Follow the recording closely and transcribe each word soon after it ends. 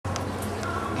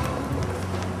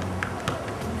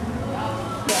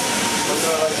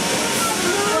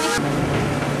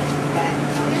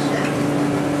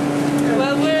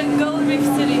Well, we're in Reef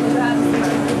City,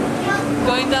 Johannesburg,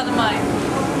 going down the mine.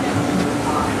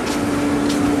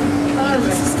 Oh,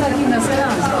 this is taking us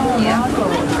down. Oh, yeah.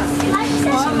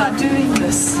 Why am I doing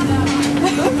this?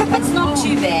 It's not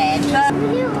too bad.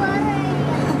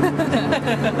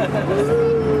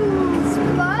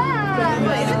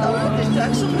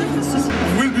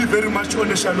 Will be very much on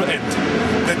the shallow end.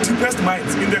 The deepest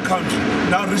mines in the country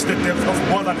now reach the depth of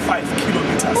more than 5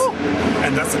 kilometers.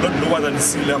 And that's a lot lower than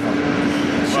sea level.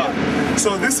 Wow.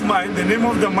 So this mine, the name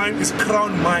of the mine is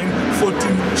Crown Mine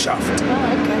 14 Shaft.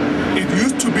 It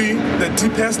used to be the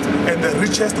deepest and the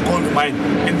richest gold mine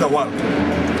in the world.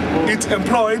 It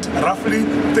employed roughly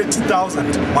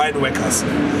 30,000 mine workers,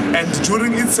 and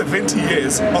during its 70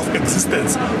 years of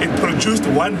existence, it produced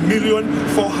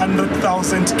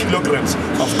 1,400,000 kilograms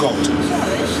of gold.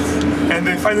 And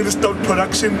they finally stopped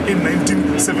production in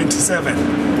 1977,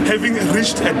 having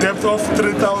reached a depth of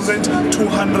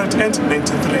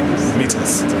 3,293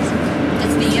 meters.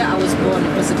 That's the year I was born.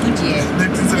 It was a good year.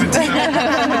 1977.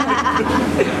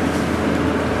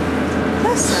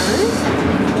 That's nice.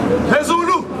 Hey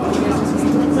Zulu!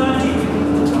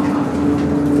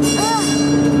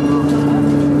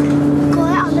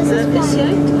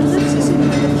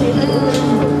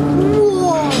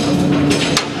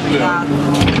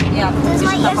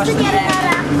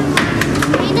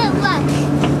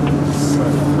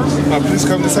 Please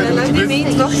come this side a little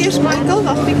bit. Wacht eerst, Michael.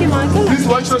 Wacht een keer, Michael. Please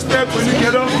watch your step when you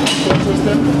get up. Watch your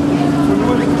step.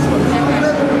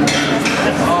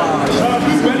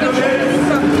 Please bend your head.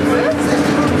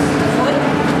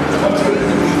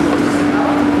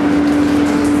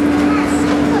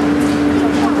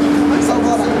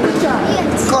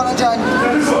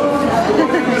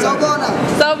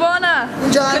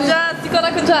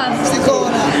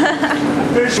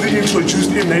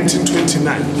 Introduced in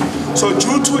 1929. So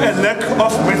due to a lack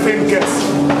of methane gas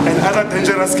and other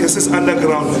dangerous gases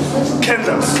underground,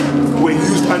 candles were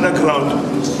used underground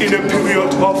in a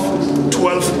period of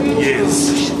 12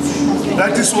 years.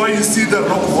 That is why you see the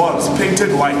rock walls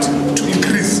painted white to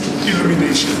increase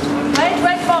illumination.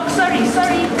 Wait, Fox, sorry.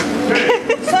 Hey.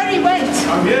 Sorry, wait.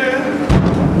 I'm here.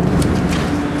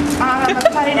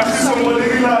 I see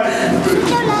somebody alive.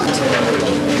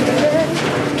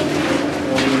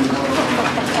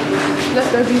 Let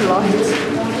there be light.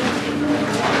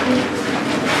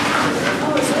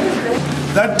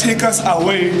 That take us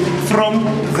away from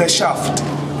the shaft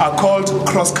are called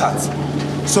crosscuts.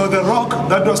 So the rock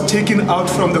that was taken out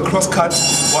from the crosscut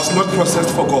was not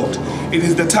processed for gold. It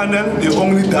is the tunnel they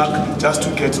only dug just to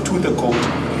get to the gold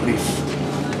reef.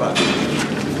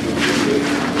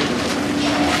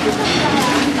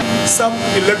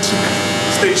 Sub-electric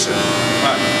station.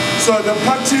 So the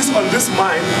practice on this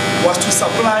mine was to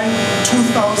supply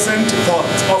 2,000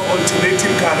 volts of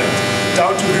alternating current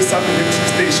down to this sub-electric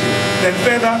station, then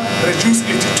further reduce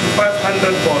it to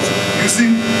 500 volts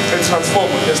using a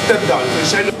transformer, a step down.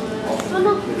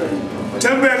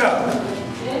 Tembega,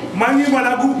 mangi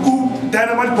malagu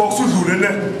dynamite box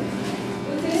udlule.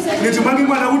 Niti mangi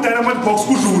malagu dynamite box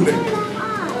udlule.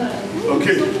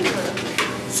 Okay.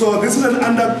 So this is an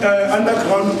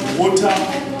underground water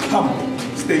pump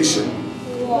station.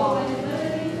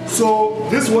 So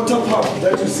this water pump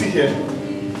that you see here,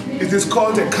 it is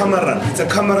called a Cameron. It's a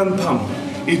Cameron pump.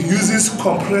 It uses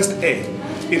compressed air.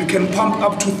 It can pump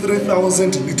up to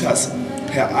 3,000 liters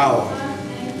per hour.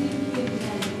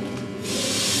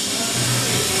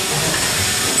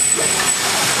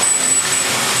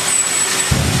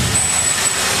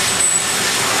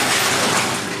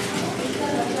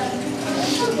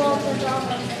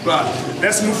 Right,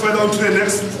 let's move further on to the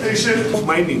next station of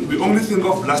mining. We only think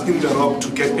of blasting the rock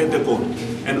to get at the gold.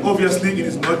 And obviously it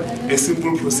is not a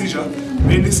simple procedure.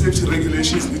 Many safety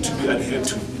regulations need to be adhered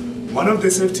to. One of the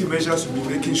safety measures will be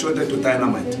making sure that the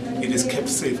dynamite, it is kept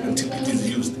safe until it is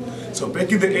used. So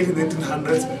back in the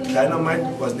 1900s, dynamite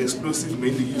was the explosive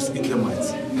mainly used in the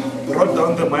mines. Brought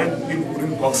down the mine in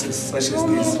wooden boxes such as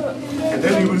this. And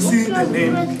then you will see the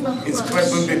name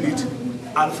inscribed on the lid,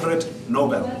 Alfred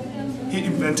Nobel. He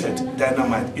invented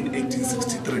dynamite in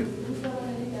 1863.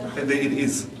 And there it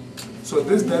is. So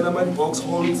this dynamite box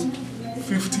holds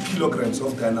 50 kilograms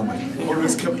of dynamite.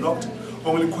 Always kept locked.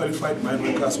 Only qualified mine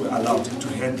workers were allowed to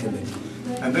handle it.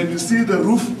 And then you see the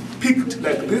roof peaked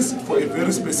like this for a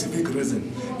very specific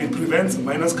reason. It prevents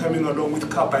miners coming along with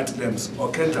carbide lamps or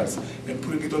candles and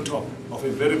putting it on top of a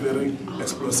very, very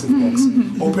explosive box.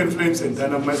 Open flames and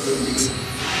dynamite will mix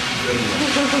very well.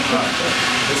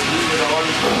 Let's move it on.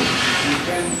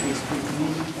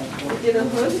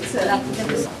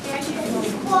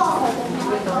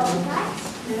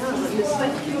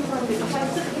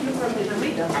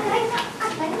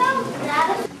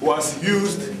 was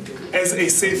used as a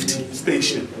safety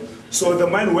station. So the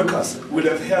mine workers will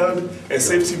have held a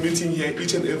safety meeting here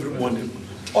each and every morning.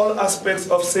 All aspects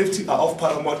of safety are of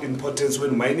paramount importance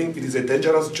when mining. It is a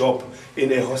dangerous job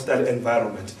in a hostile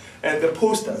environment. And the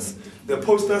posters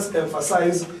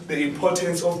emphasize the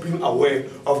importance of being aware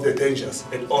of the dangers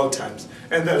at all times.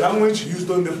 And the language used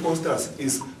on the posters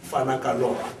is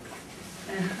Fanakalo.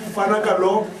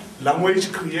 Fanakalo,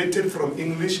 language created from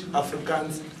English,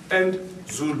 Afrikaans, and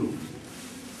Zulu.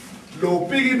 Lo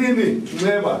piginini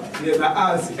neba yena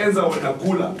azi enza wena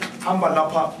gula hamba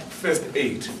lapha first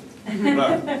aid.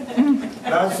 Right.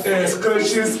 That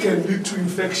scratches can lead to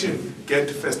infection. Get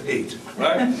first aid.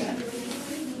 Right.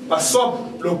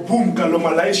 Basop lo boom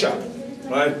kalomalaisha.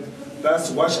 Right.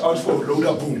 That's watch out for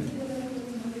loader boom.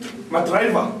 My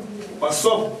driver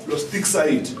basop lo stick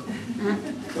side.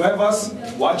 Drivers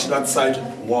watch that side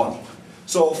wall.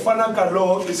 So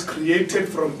Fanakalo is created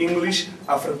from English,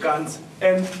 Afrikaans,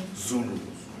 and Zulu.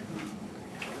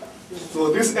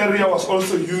 So this area was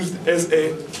also used as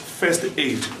a first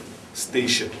aid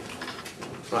station.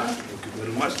 Right, thank you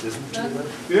very much.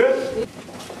 Yeah?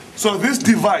 So this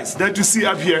device that you see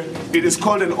up here, it is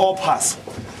called an ore pass.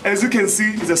 As you can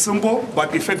see, it's a simple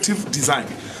but effective design.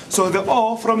 So the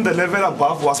ore from the level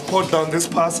above was poured down this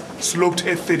pass, sloped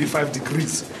at 35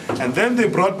 degrees. And then they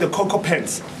brought the cocoa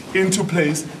pans into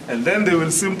place, and then they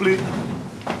will simply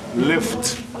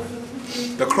lift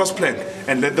the cross plank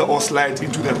and let the ore slide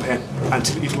into the pan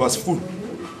until it was full.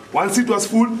 Once it was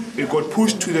full, it got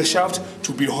pushed to the shaft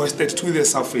to be hoisted to the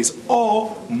surface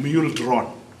or mule drawn.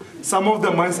 Some of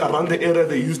the mines around the area,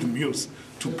 they used mules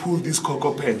to pull these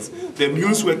cocoa pans. The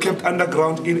mules were kept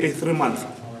underground in a 3-month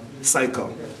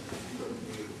cycle.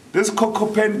 This cocoa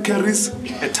pan carries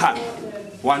a ton,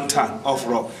 1 ton of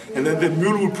rock, and then the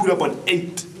mule will pull about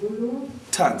 8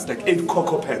 tons, like 8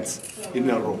 cocoa pans in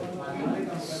a row.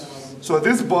 So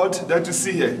this board that you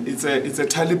see here, it's a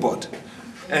tally board.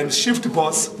 And shift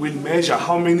boards will measure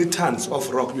how many tons of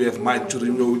rock you have mined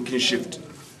during your working shift.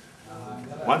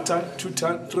 1 ton, 2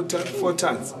 ton, 3 ton, 4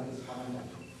 tons.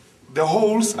 The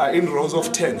holes are in rows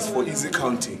of 10s for easy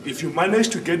counting. If you manage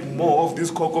to get more of these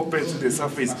cocoa pans to the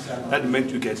surface, that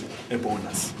meant you get a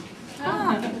bonus.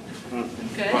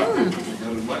 Okay.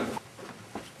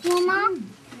 Mama,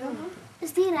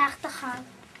 is die regte gat?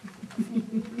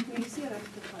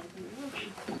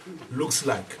 Looks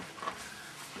like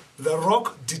the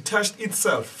rock detached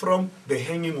itself from the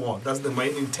hanging wall. That's the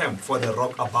mining term for the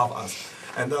rock above us.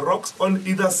 And the rocks on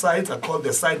either side are called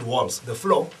the side walls. The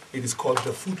floor, it is called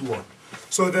the foot wall.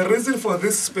 So the reason for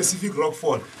this specific rock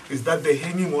fall is that the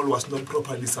hanging wall was not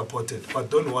properly supported. But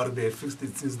don't worry, they fixed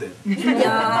it since then.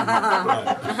 Right.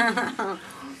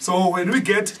 So when we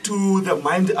get to the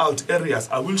mined out areas,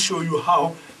 I will show you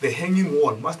how the hanging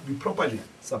wall must be properly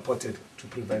supported to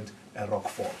prevent a rock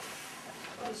fall.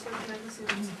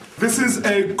 This is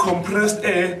a compressed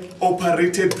air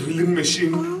operated drilling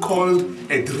machine called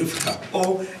a drifter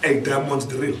or a diamond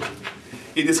drill.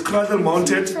 It is cradle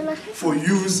mounted for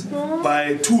use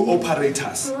by 2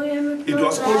 operators. It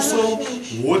was also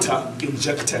water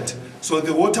injected. So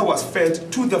the water was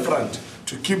fed to the front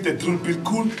to keep the drill bit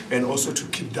cool and also to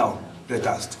keep down the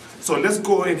dust. So let's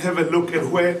go and have a look at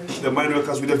where the mine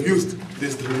workers would have used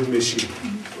this drilling machine.